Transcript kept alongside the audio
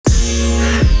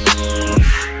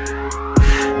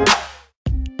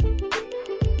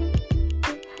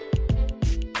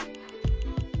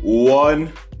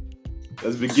on.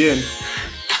 Let's begin.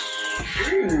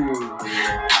 Ooh.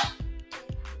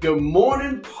 Good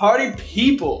morning, party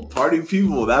people. Party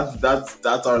people.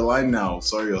 That's our line now.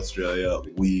 Sorry, Australia.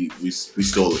 We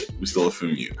stole it. We stole it from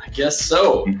you. I guess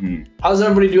so. Mm-hmm. How's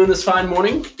everybody doing this fine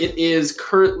morning? It is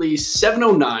currently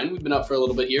 7:09. We've been up for a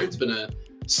little bit here. It's been a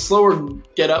slower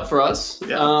get up for us.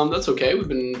 Yeah. That's okay. We've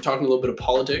been talking a little bit of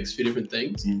politics, a few different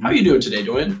things. Mm-hmm. How are you doing today,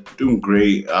 Dwayne? Doing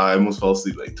great. I almost fell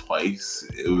asleep like twice.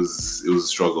 It was a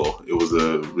struggle. It was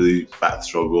a really fat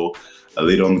struggle. I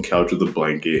laid on the couch with a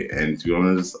blanket, and to be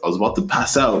honest, I was about to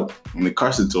pass out. And then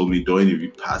Carson told me, Dwayne, if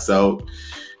you pass out,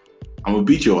 I'm gonna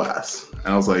beat your ass.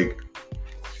 And I was like,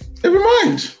 never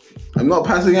mind. I'm not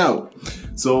passing out.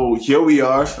 So here we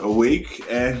are, awake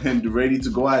and ready to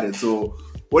go at it. So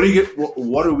what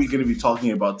are we gonna be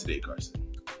talking about today, Carson?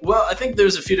 Well, I think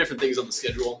there's a few different things on the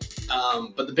schedule.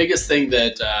 But the biggest thing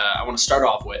that I want to start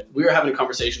off with, we were having a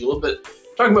conversation a little bit,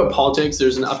 talking about politics.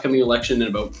 There's an upcoming election in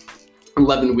about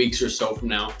 11 weeks or so from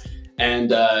now.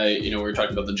 And, we were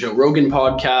talking about the Joe Rogan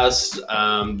podcast.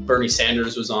 Bernie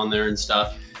Sanders was on there and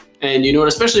stuff. And,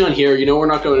 especially on here, we're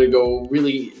not going to go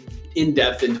really in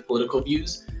depth into political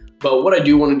views. But what I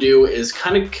do want to do is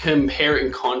kind of compare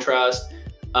and contrast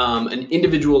an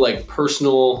individual like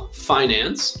personal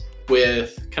finance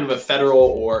with kind of a federal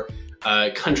or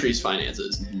country's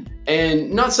finances. Mm-hmm.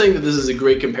 And not saying that this is a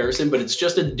great comparison, but it's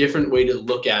just a different way to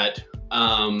look at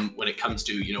when it comes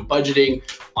to, budgeting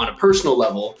on a personal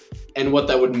level and what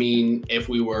that would mean if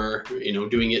we were,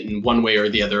 doing it in one way or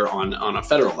the other on a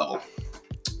federal level.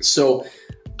 So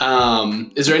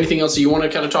is there anything else that you want to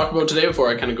kind of talk about today before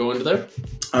I kind of go into there?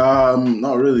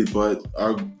 Not really, but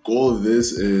our goal of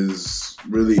this is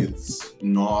really,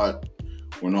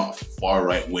 we're not far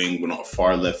right wing, we're not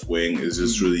far left wing. It's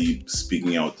just really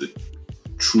speaking out the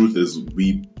truth as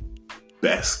we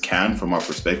best can from our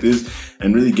perspectives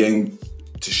and really getting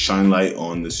to shine light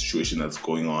on the situation that's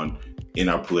going on in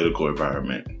our political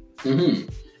environment. Mm-hmm.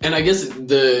 And I guess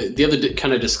the other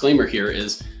kind of disclaimer here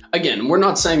is, again, we're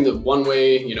not saying that one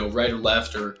way, right or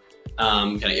left or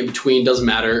kind of in between doesn't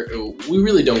matter. We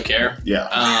really don't care. Yeah.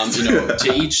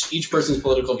 To each person's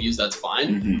political views, that's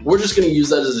fine. Mm-hmm. We're just going to use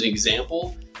that as an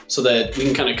example so that we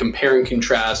can kind of compare and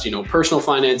contrast, personal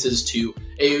finances to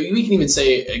we can even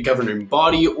say a governing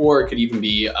body, or it could even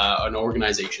be an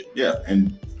organization. Yeah.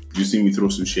 And you see me throw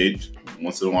some shade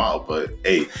once in a while, but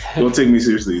hey, don't take me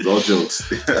seriously. It's all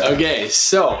jokes. Okay.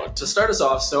 So to start us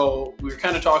off, we were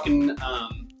kind of talking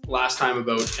last time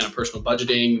about kind of personal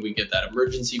budgeting. We get that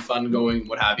emergency fund going,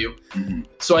 what have you. Mm-hmm.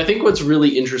 So I think what's really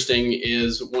interesting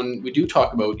is when we do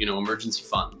talk about, emergency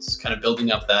funds, kind of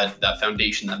building up that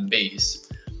foundation, that base,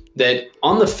 that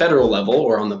on the federal level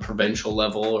or on the provincial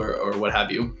level or what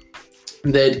have you,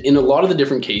 that in a lot of the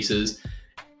different cases,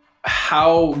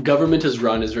 how government is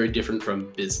run is very different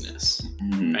from business,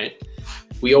 mm-hmm. right?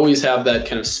 We always have that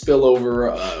kind of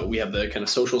spillover. We have the kind of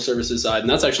social services side, and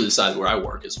that's actually the side where I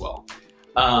work as well.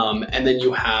 And then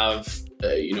you have,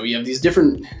 you have these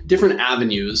different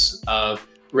avenues of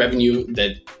revenue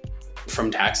that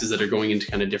from taxes that are going into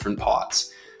kind of different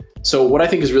pots. So what I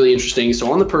think is really interesting,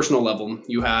 so on the personal level,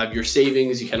 you have your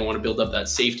savings, you kind of want to build up that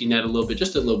safety net a little bit,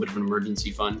 just a little bit of an emergency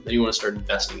fund. Then you want to start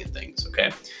investing in things, okay?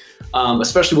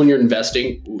 Especially when you're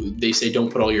investing, they say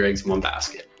don't put all your eggs in one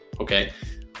basket, okay?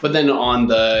 But then on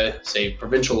the, say,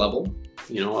 provincial level,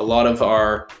 a lot of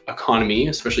our economy,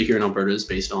 especially here in Alberta, is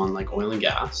based on like oil and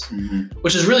gas, mm-hmm.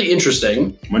 which is really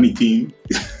interesting. Money team.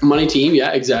 Money team, yeah,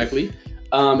 exactly.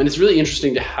 And it's really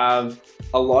interesting to have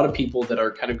a lot of people that are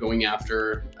kind of going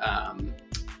after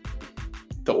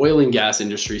the oil and gas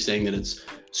industry, saying that it's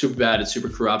super bad, it's super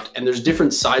corrupt. And there's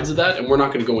different sides of that, and we're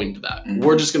not going to go into that. Mm-hmm.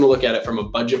 We're just going to look at it from a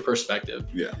budget perspective.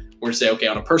 Yeah. We're going to say, okay,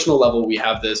 on a personal level, we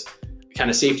have this kind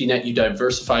of safety net. You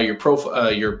diversify your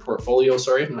portfolio,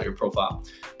 sorry, not your profile,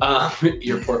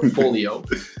 your portfolio.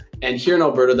 And here in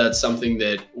Alberta, that's something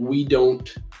that we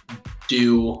don't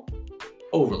do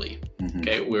overly. Mm-hmm.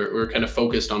 Okay, we're kind of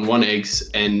focused on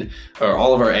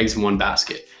all of our eggs in one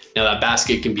basket. Now that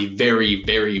basket can be very,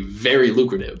 very, very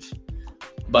lucrative,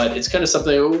 but it's kind of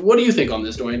something. What do you think on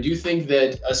this, Dwayne? Do you think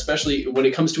that, especially when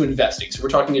it comes to investing, so we're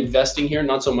talking investing here,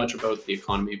 not so much about the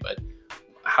economy, but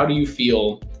how do you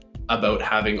feel about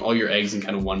having all your eggs in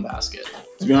kind of one basket?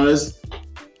 To be honest,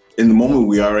 in the moment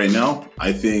we are right now,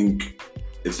 I think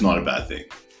it's not a bad thing.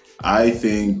 I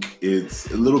think it's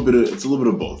a little bit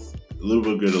of both. A little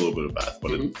bit of good, a little bit of bad, but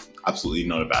mm-hmm. It's absolutely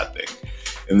not a bad thing.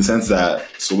 In the sense that,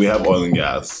 so we have oil and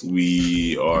gas.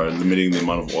 We are limiting the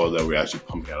amount of oil that we're actually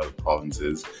pumping out of the province.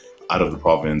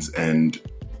 And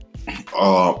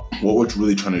what we're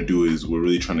really trying to do is we're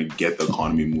really trying to get the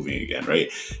economy moving again,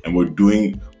 right? And we're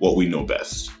doing what we know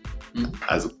best.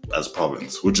 as a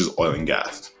province, which is oil and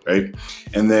gas, right?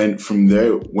 And then from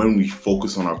there, when we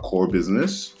focus on our core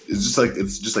business,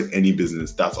 it's just like any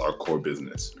business, that's our core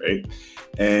business, right?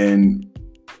 And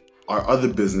our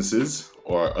other businesses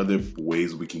or other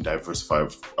ways we can diversify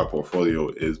our portfolio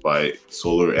is by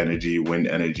solar energy, wind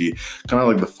energy, kind of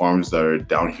like the farms that are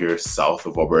down here south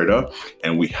of Alberta.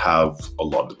 And we have a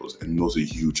lot of those, and those are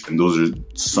huge. And those are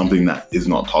something that is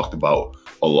not talked about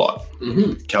a lot.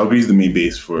 Calgary is the main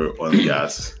base for oil and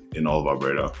gas in all of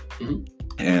Alberta.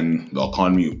 And the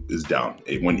economy is down.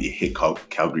 When it hit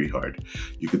Calgary hard,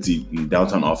 you could see in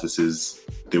downtown offices,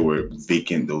 they were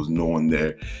vacant. There was no one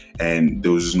there, and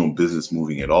there was just no business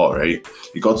moving at all, right?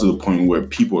 It got to the point where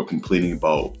people were complaining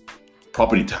about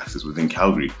property taxes within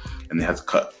Calgary, and they had to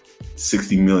cut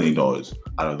 $60 million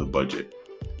out of the budget.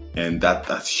 And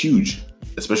that's huge,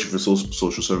 especially for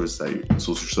social services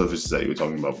that you were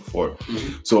talking about before.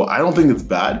 So I don't think it's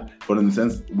bad, but in the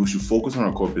sense, we should focus on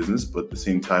our core business, but at the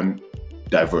same time,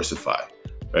 diversify,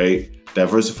 right?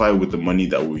 Diversify with the money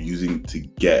that we're using to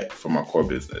get from our core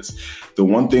business. The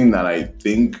one thing that I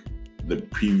think the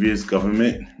previous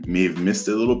government may have missed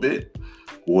a little bit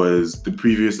was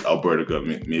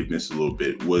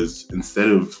instead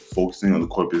of focusing on the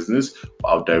core business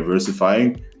while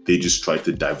diversifying, they just tried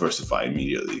to diversify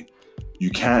immediately. You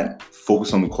can't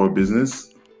focus on the core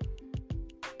business.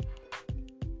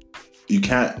 You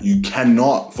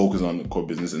cannot focus on the core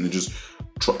business and then just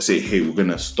say, hey, we're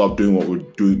gonna stop doing what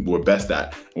we're best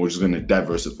at, and we're just gonna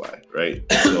diversify, right?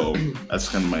 So that's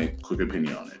kind of my quick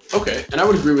opinion on it. Okay, and I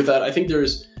would agree with that. I think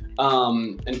there's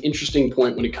an interesting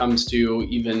point when it comes to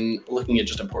even looking at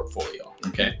just a portfolio.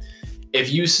 Okay,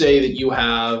 if you say that you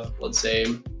have, let's say,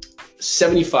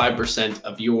 75%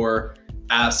 of your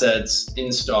assets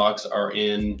in stocks are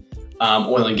in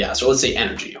oil and gas, or let's say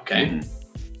energy. Okay,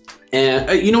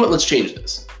 and you know what? Let's change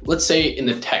this. Let's say in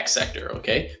the tech sector,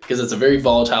 okay? Because it's a very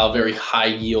volatile, very high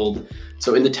yield.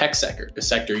 So in the tech sector,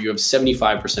 you have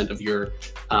 75% of your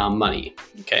money,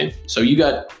 okay? So you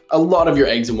got a lot of your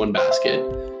eggs in one basket.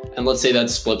 And let's say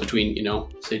that's split between,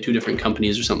 say 2 different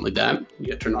companies or something like that. You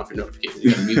got to turn off your notifications.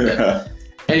 You got to mute that.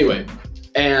 Anyway,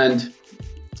 and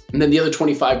then the other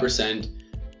 25%,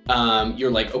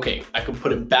 you're like, okay, I could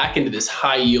put it back into this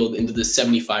high yield, into this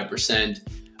 75%.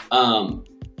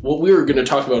 What we were going to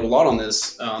talk about a lot on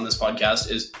this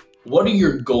podcast is, what are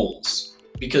your goals?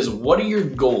 Because what are your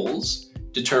goals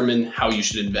determine how you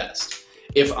should invest.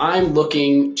 If I'm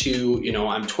looking to,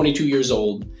 I'm 22 years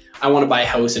old, I want to buy a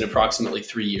house in approximately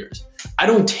 3 years. I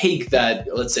don't take that,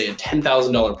 let's say a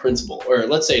 $10,000 principal, or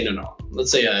let's say a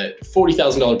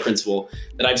 $40,000 principal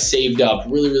that I've saved up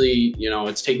really,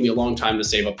 it's taken me a long time to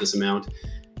save up this amount,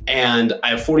 and I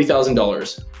have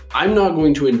 $40,000. I'm not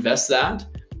going to invest that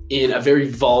in a very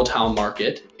volatile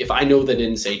market if I know that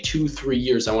in, say, 2-3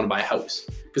 years I want to buy a house.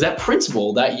 Because that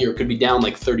principal that year could be down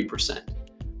like 30%.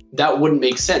 That wouldn't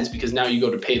make sense, because now you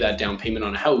go to pay that down payment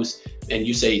on a house and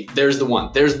you say, there's the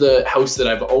one, there's the house that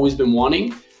I've always been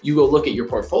wanting. You go look at your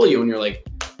portfolio and you're like,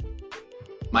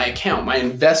 my account, my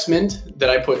investment that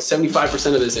I put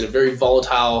 75% of this in a very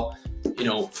volatile,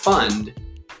 fund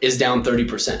is down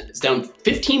 30%. It's down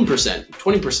 15%,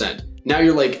 20%. Now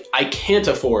you're like, I can't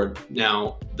afford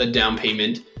now the down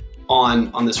payment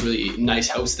on this really nice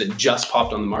house that just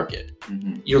popped on the market.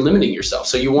 Mm-hmm. You're limiting yourself.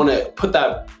 So you want to put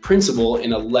that principal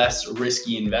in a less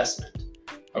risky investment.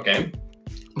 Okay.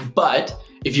 But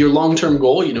if your long-term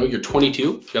goal, you're 22,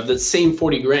 you have that same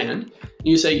 40 grand, and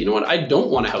you say, you know what, I don't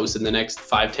want a house in the next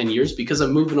 5-10 years because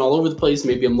I'm moving all over the place.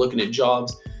 Maybe I'm looking at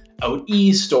jobs out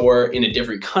east or in a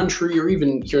different country, or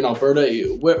even here in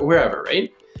Alberta, wherever,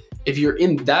 right? If you're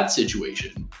in that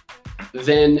situation,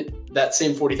 then that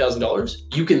same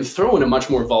 $40,000, you can throw in a much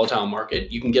more volatile market.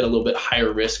 You can get a little bit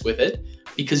higher risk with it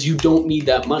because you don't need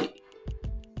that money.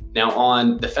 Now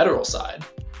on the federal side,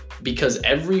 because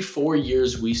every 4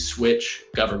 years we switch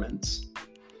governments,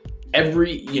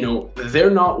 they're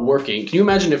not working. Can you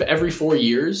imagine if every 4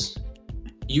 years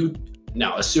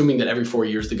now assuming that every 4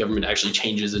 years the government actually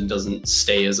changes and doesn't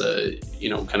stay as a,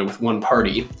 kind of with one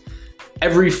party,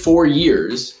 every 4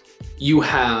 years you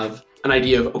have an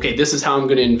idea of, okay, this is how I'm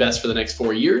going to invest for the next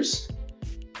 4 years.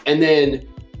 And then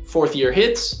 4th year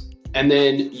hits, and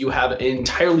then you have an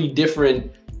entirely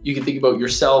different, you can think about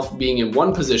yourself being in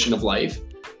one position of life,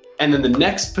 and then the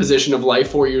next position of life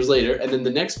 4 years later, and then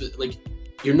the next,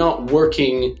 you're not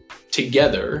working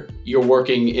together, you're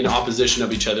working in opposition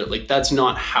of each other. That's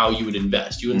not how you would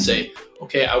invest. You wouldn't say,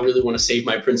 okay, I really want to save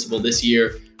my principal this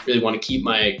year, really want to keep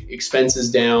my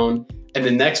expenses down, and the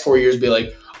next 4 years be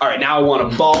like, all right, now I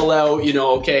want to ball out,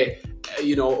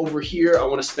 over here, I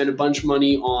want to spend a bunch of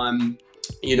money on,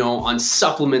 on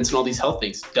supplements and all these health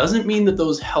things. Doesn't mean that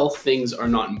those health things are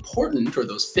not important, or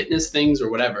those fitness things or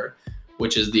whatever,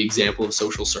 which is the example of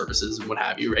social services and what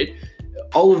have you, right?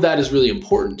 All of that is really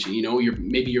important.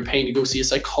 Maybe you're paying to go see a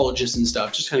psychologist and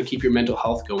stuff, just kind of keep your mental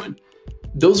health going.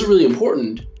 Those are really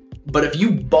important. But if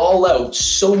you ball out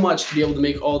so much to be able to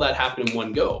make all that happen in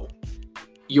one go,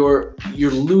 you're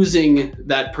losing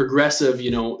that progressive,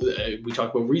 we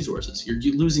talk about resources.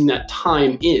 You're losing that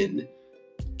time in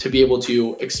to be able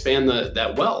to expand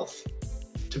that wealth,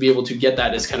 to be able to get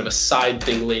that as kind of a side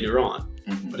thing later on.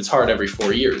 But it's hard every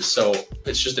 4 years. So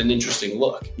it's just an interesting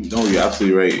look. No, you're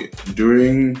absolutely right.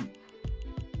 During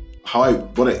how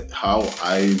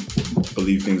I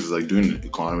believe things is like during the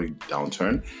economic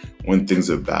downturn, when things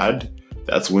are bad,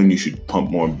 that's when you should pump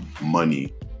more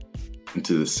money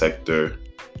into the sector,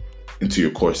 into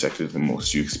your core sector the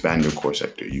most. You expand your core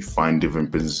sector. You find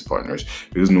different business partners,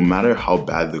 because no matter how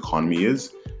bad the economy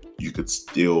is, you could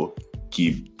still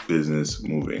keep business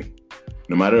moving.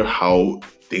 No matter how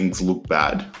things look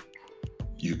bad,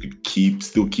 you could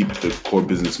still keep the core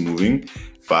business moving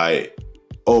by,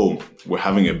 we're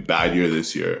having a bad year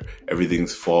this year.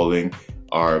 Everything's falling.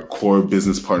 Our core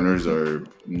business partners are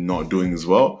not doing as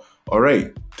well. All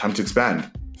right, time to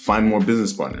expand. Find more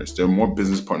business partners. There are more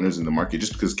business partners in the market.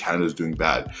 Just because Canada is doing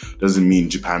bad doesn't mean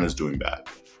Japan is doing bad.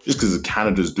 Just because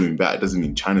Canada is doing bad doesn't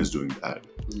mean China is doing bad.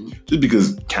 Just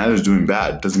because Canada is doing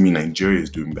bad doesn't mean Nigeria is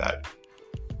doing bad.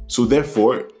 So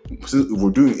therefore,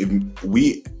 if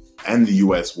we and the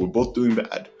US, we're both doing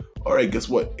bad. All right, guess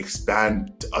what?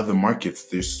 Expand to other markets.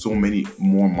 There's so many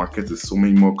more markets. There's so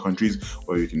many more countries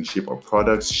where we can ship our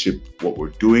products, ship what we're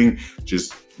doing,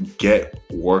 just get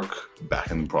work back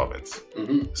in the province.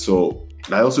 So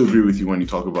I also agree with you when you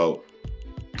talk about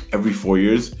every 4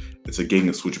 years, it's like getting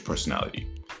a switch of personality,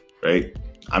 right?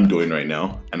 I'm doing right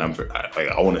now, and I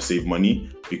want to save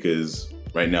money because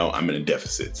right now I'm in a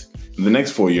deficit. In the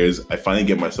next 4 years, I finally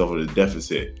get myself at a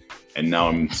deficit, and now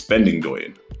I'm spending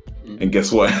Doyen. And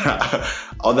guess what?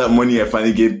 All that money I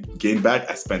finally gained back,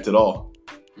 I spent it all.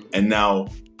 And now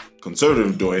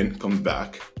conservative Doyen comes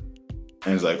back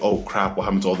and is like, oh crap, what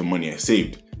happened to all the money I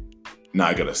saved? Now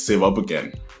I gotta save up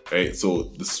again, right? So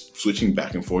the switching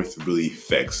back and forth really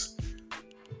affects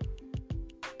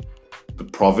the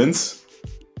province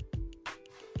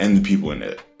and the people in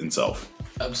it itself.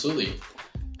 Absolutely.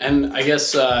 And I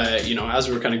guess, as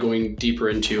we're kind of going deeper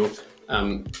into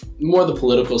more of the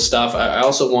political stuff, I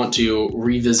also want to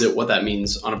revisit what that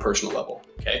means on a personal level,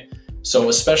 okay? So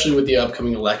especially with the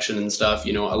upcoming election and stuff,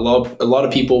 a lot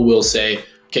of people will say,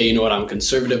 okay, you know what, I'm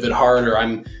conservative at heart, or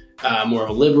I'm more of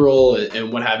a liberal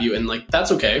and what have you, and like,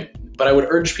 that's okay. But I would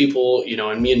urge people,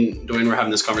 and me and Doyen were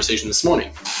having this conversation this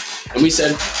morning, and we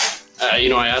said,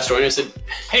 I asked Doyen, I said,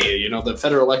 hey, the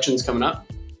federal election's coming up.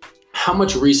 How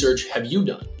much research have you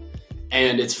done?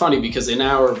 And it's funny because in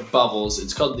our bubbles,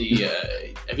 it's called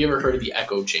have you ever heard of the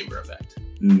echo chamber effect?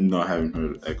 No, I haven't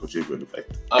heard of echo chamber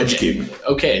effect. Educate me.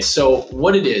 Okay, so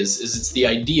what it is it's the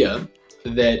idea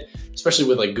that, especially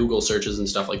with like Google searches and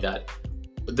stuff like that,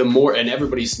 the more, and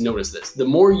everybody's noticed this, the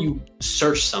more you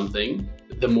search something,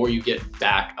 the more you get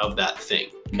back of that thing,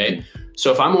 okay?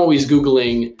 So if I'm always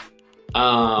Googling,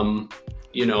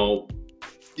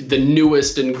 the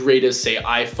newest and greatest, say,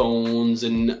 iPhones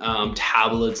and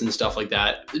tablets and stuff like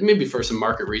that, maybe for some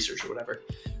market research or whatever,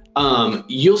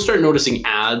 you'll start noticing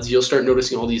ads, you'll start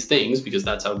noticing all these things, because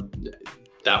that's how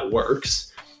that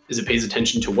works, is it pays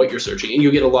attention to what you're searching, and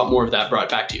you'll get a lot more of that brought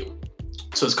back to you.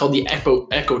 So it's called the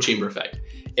echo chamber effect.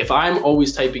 If I'm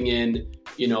always typing in,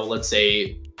 let's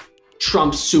say,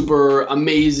 Trump's super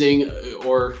amazing,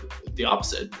 or the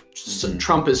opposite,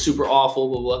 Trump is super awful,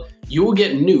 blah, blah, you will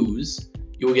get news,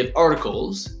 you will get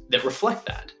articles that reflect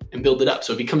that and build it up.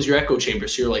 So it becomes your echo chamber.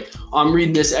 So you're like, I'm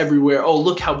reading this everywhere. Oh,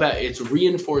 look how bad. It's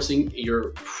reinforcing your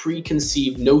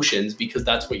preconceived notions, because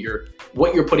that's what you're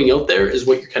putting out there is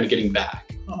what you're kind of getting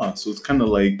back. So it's kind of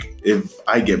like if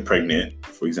I get pregnant,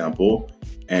 for example,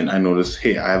 and I notice,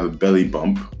 hey, I have a belly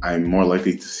bump, I'm more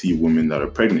likely to see women that are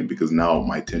pregnant, because now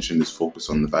my attention is focused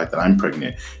on the fact that I'm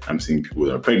pregnant. I'm seeing people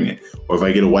that are pregnant. Or if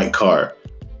I get a white car,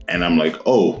 and I'm like,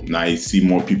 oh, now I see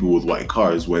more people with white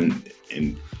cars, when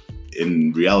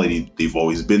in reality, they've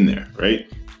always been there, right?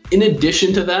 In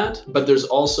addition to that, but there's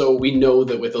also, we know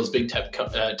that with those big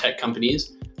tech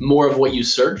companies, more of what you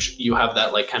search, you have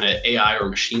that like kind of AI or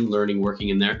machine learning working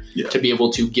in there to be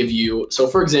able to give you. So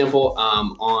for example,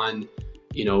 on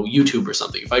YouTube or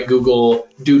something, if I Google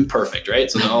dude perfect, right?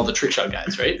 So all the trick shot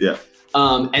guys, right? Yeah.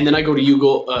 And then I go to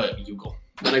Google.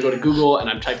 Then I go to Google and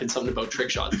I'm typing something about trick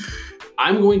shots.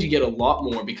 I'm going to get a lot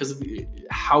more because of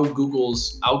how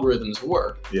Google's algorithms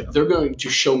work. Yeah. They're going to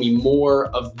show me more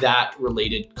of that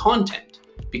related content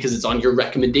because it's on your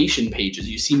recommendation pages.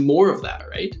 You see more of that,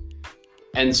 right?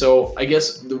 And so I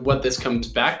guess what this comes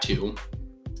back to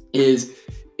is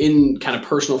in kind of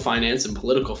personal finance and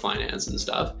political finance and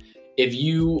stuff, if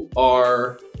you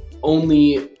are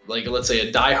only, like, let's say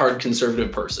a diehard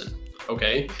conservative person,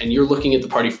 okay, and you're looking at the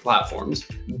party platforms,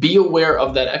 be aware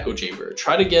of that echo chamber.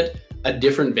 Try to get a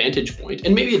different vantage point,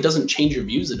 and maybe it doesn't change your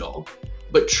views at all,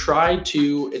 but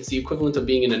it's the equivalent of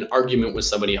being in an argument with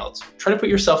somebody else. Try to put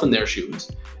yourself in their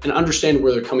shoes and understand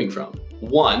where they're coming from.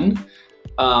 One,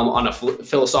 on a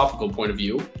philosophical point of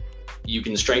view, you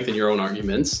can strengthen your own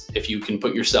arguments if you can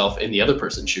put yourself in the other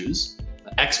person's shoes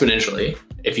exponentially.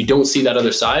 If you don't see that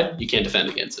other side, you can't defend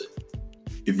against it.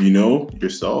 If you know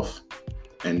yourself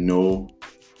and know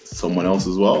someone else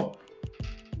as well,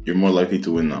 you're more likely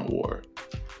to win that war.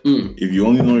 If you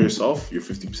only know yourself, you have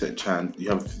a 50%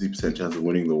 chance of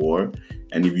winning the war.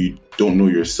 And if you don't know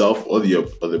yourself or the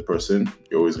other person,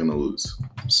 you're always going to lose.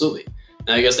 Absolutely.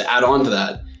 And I guess to add on to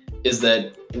that is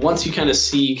that once you kind of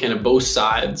see kind of both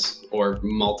sides or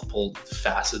multiple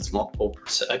facets, multiple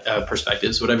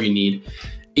perspectives, whatever you need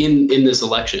in this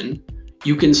election,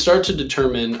 you can start to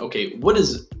determine, okay, what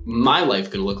is my life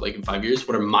going to look like in 5 years?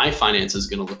 What are my finances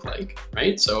going to look like,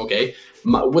 right? So, okay,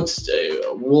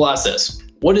 we'll ask this.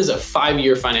 What is a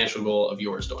 5-year financial goal of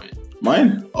yours, Dorian?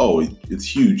 Mine? Oh, it's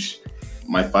huge.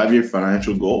 My 5-year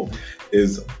financial goal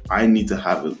is I need to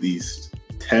have at least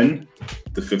 $10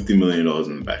 to $50 million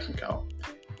in the bank account.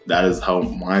 That is how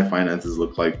my finances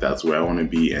look like. That's where I want to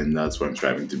be, and that's where I'm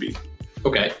striving to be.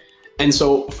 Okay. And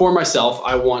so for myself,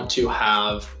 I want to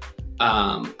have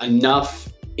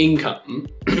enough income,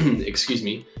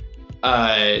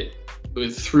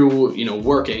 through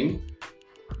working,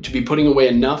 to be putting away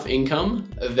enough income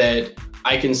that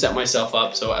I can set myself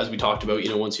up. So as we talked about,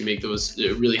 once you make those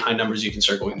really high numbers, you can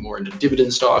start going more into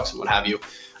dividend stocks and what have you.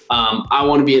 I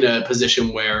want to be in a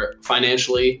position where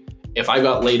financially, if I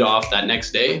got laid off that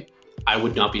next day, I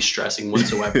would not be stressing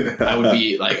whatsoever. I would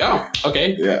be like, oh,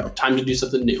 okay, time to do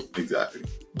something new. Exactly.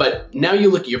 But now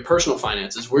you look at your personal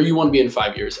finances, where you want to be in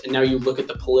 5 years, and now you look at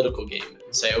the political game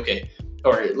and say, okay,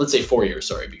 or let's say 4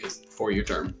 years, because 4-year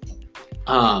term.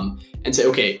 And say,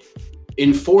 okay,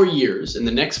 in 4 years, in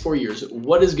the next 4 years,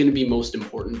 what is going to be most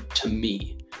important to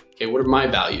me? Okay, what are my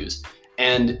values?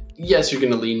 And yes, you're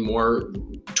going to lean more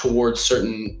towards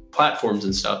certain platforms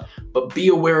and stuff, but be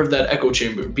aware of that echo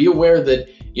chamber. Be aware that,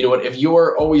 if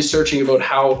you're always searching about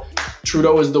how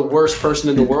Trudeau is the worst person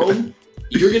in the world,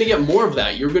 you're going to get more of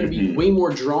that. You're going to be way more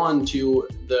drawn to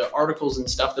the articles and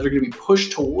stuff that are going to be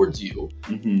pushed towards you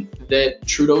that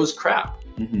Trudeau's crap.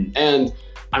 And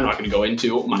I'm not going to go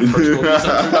into my personal views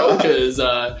on Trudeau because,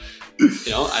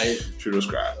 Trudeau's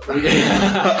crap.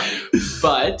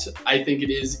 But I think it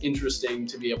is interesting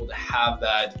to be able to have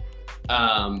that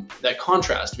that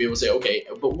contrast, to be able to say, okay,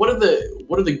 but what are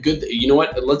the good?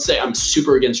 Let's say I'm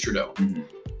super against Trudeau, and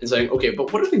saying, okay,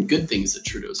 but what are the good things that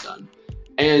Trudeau's done?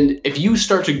 And if you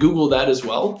start to Google that as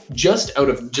well, just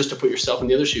to put yourself in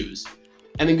the other shoes,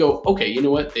 and then go, okay, you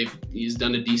know what? He's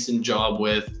done a decent job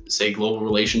with, say, global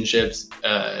relationships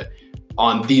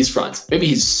on these fronts. Maybe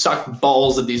he's sucked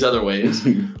balls at these other ways,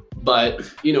 but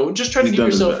just try to give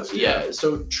yourself,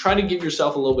 so try to give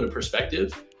yourself a little bit of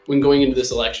perspective when going into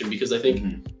this election, because I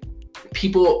think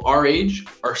people our age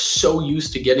are so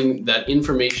used to getting that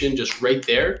information just right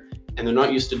there, and they're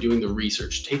not used to doing the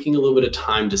research, taking a little bit of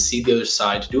time to see the other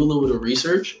side, to do a little bit of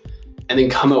research, and then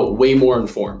come out way more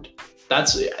informed.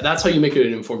 That's how you make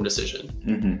an informed decision.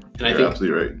 And I think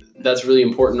absolutely right. That's really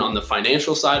important on the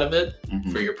financial side of it.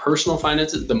 For your personal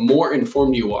finances, the more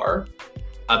informed you are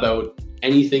about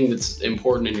anything that's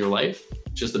important in your life,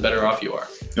 just the better off you are.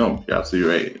 No, you're absolutely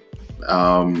right.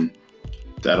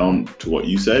 That on to what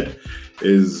you said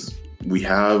is we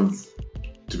have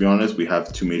two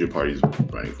major parties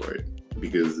running for it,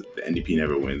 because the NDP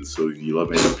never wins. So if you love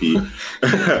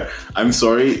NDP, I'm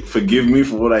sorry, forgive me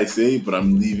for what I say, but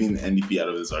I'm leaving NDP out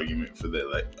of this argument for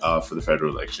the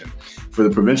federal election. For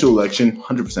the provincial election,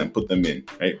 100% put them in,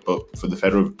 right? But for the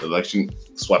federal election,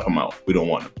 swipe them out. We don't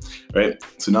want them, right?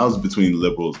 So now it's between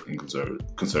liberals and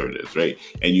conservatives, right?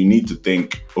 And you need to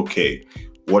think, okay,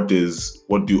 what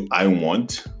do I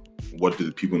want? What do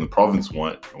the people in the province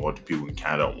want? And what do people in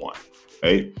Canada want,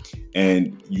 right?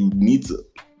 And you need to,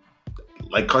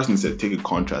 like Carson said, take a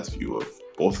contrast view of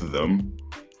both of them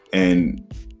and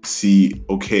see,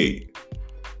 okay,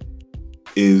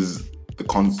 is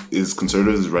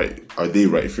conservatives right? Are they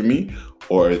right for me,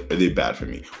 or are they bad for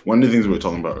me? One of the things we were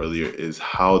talking about earlier is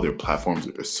how their platforms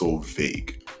are so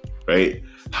vague. right?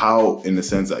 How, in the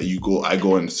sense that I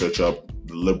go and search up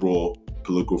the liberal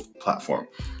political platform.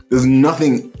 There's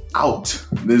nothing out.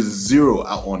 There's zero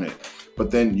out on it.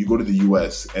 But then you go to the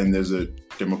US and there's a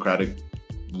Democratic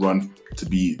run to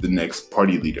be the next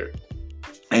party leader.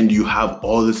 And you have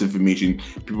all this information.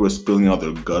 People are spilling out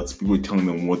their guts. People are telling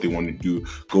them what they want to do.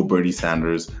 Go Bernie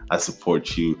Sanders. I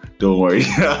support you. Don't worry.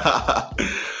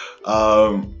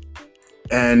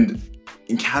 And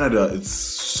in Canada,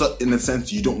 it's in a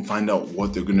sense you don't find out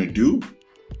what they're going to do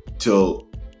till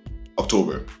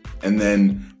October. And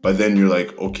then by then you're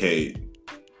like, okay,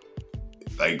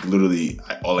 like literally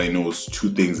all I know is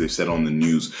 2 things they've said on the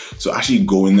news. So actually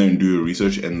go in there and do your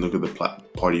research and look at the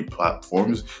party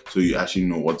platforms, so you actually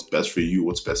know what's best for you,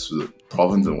 what's best for the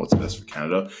province, and what's best for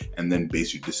Canada, and then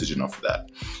base your decision off of that.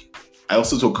 I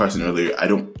also told Carson earlier,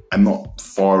 I'm not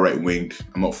far right winged,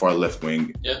 I'm not far left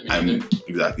winged. Yeah,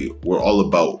 exactly. We're all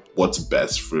about what's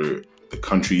best for the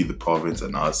country, the province,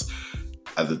 and us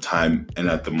at the time and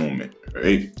at the moment,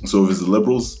 right? So if it's the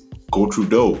Liberals, go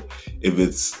Trudeau. If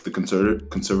it's the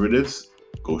conservatives,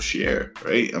 go Scheer,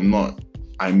 right? I'm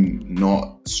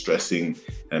not stressing,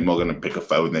 and I'm not gonna pick a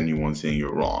fight with anyone saying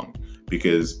you're wrong,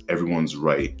 because everyone's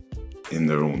right in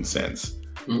their own sense.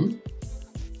 Mm-hmm.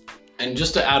 And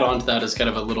just to add on to that as kind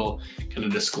of a little kind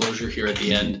of disclosure here at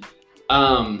the end,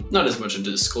 not as much a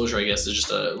disclosure, I guess, it's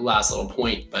just a last little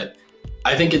point, but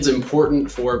I think it's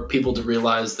important for people to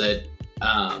realize that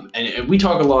and we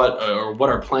talk a lot, or what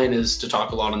our plan is to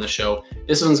talk a lot on the show.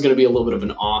 This one's going to be a little bit of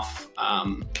an off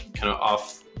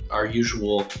our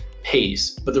usual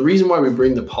pace. But the reason why we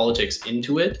bring the politics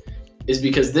into it is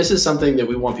because this is something that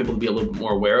we want people to be a little bit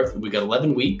more aware of. We got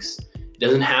 11 weeks. It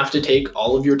doesn't have to take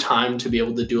all of your time to be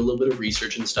able to do a little bit of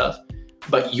research and stuff.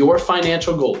 But your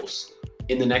financial goals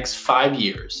in the next 5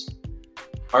 years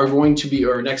are going to be,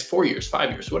 or next 4 years, 5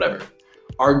 years, whatever,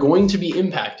 are going to be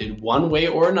impacted one way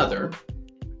or another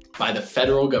by the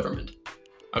federal government.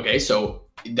 Okay, so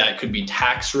that could be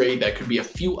tax rate, that could be a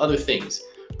few other things.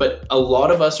 But a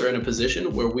lot of us are in a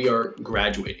position where we are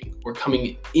graduating. We're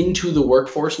coming into the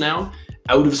workforce now,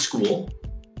 out of school,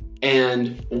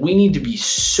 and we need to be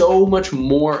so much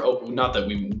more, not that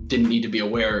we didn't need to be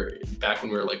aware back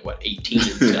when we were like, 18 and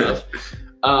stuff,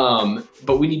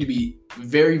 but we need to be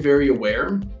very, very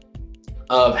aware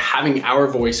of having our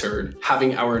voice heard,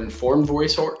 having our informed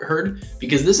voice heard,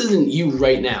 because this isn't you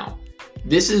right now.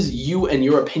 This is you and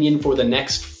your opinion for the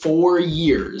next 4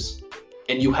 years,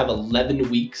 and you have 11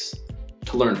 weeks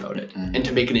to learn about it and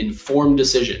to make an informed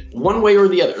decision, one way or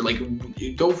the other. Like,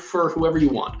 go for whoever you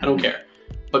want, I don't care.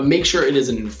 But make sure it is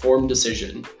an informed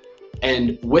decision.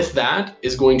 And with that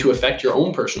is going to affect your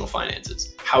own personal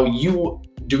finances. How you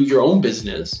do your own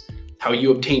business, how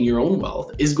you obtain your own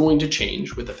wealth is going to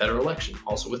change with the federal election,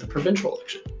 also with the provincial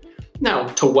election. Now,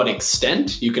 to what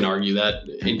extent, you can argue that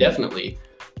indefinitely,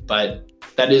 but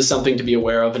that is something to be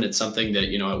aware of, and it's something that,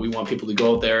 we want people to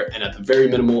go out there and at the very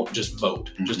minimal, just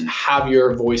vote. Just have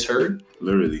your voice heard.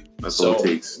 Literally, that's all it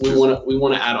takes. We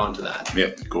want to add on to that.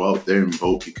 Yeah, go out there and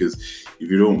vote, because if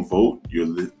you don't vote, you're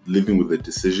living with a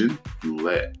decision you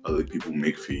let other people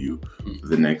make for you for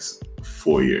the next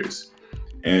 4 years.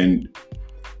 And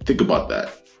think about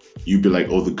that. You'd be like,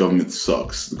 oh, the government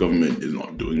sucks. The government is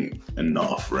not doing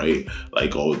enough, right?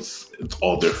 Like, oh, it's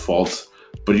all their fault.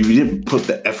 But if you didn't put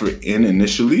the effort in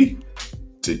initially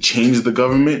to change the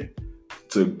government,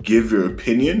 to give your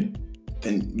opinion,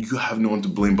 then you have no one to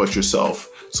blame but yourself.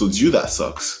 So it's you that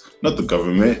sucks, not the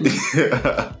government.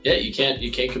 Yeah, you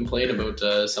can't complain about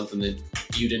something that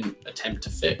you didn't attempt to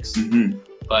fix.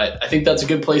 But I think that's a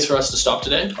good place for us to stop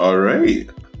today. All right.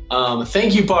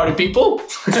 Thank you, party people.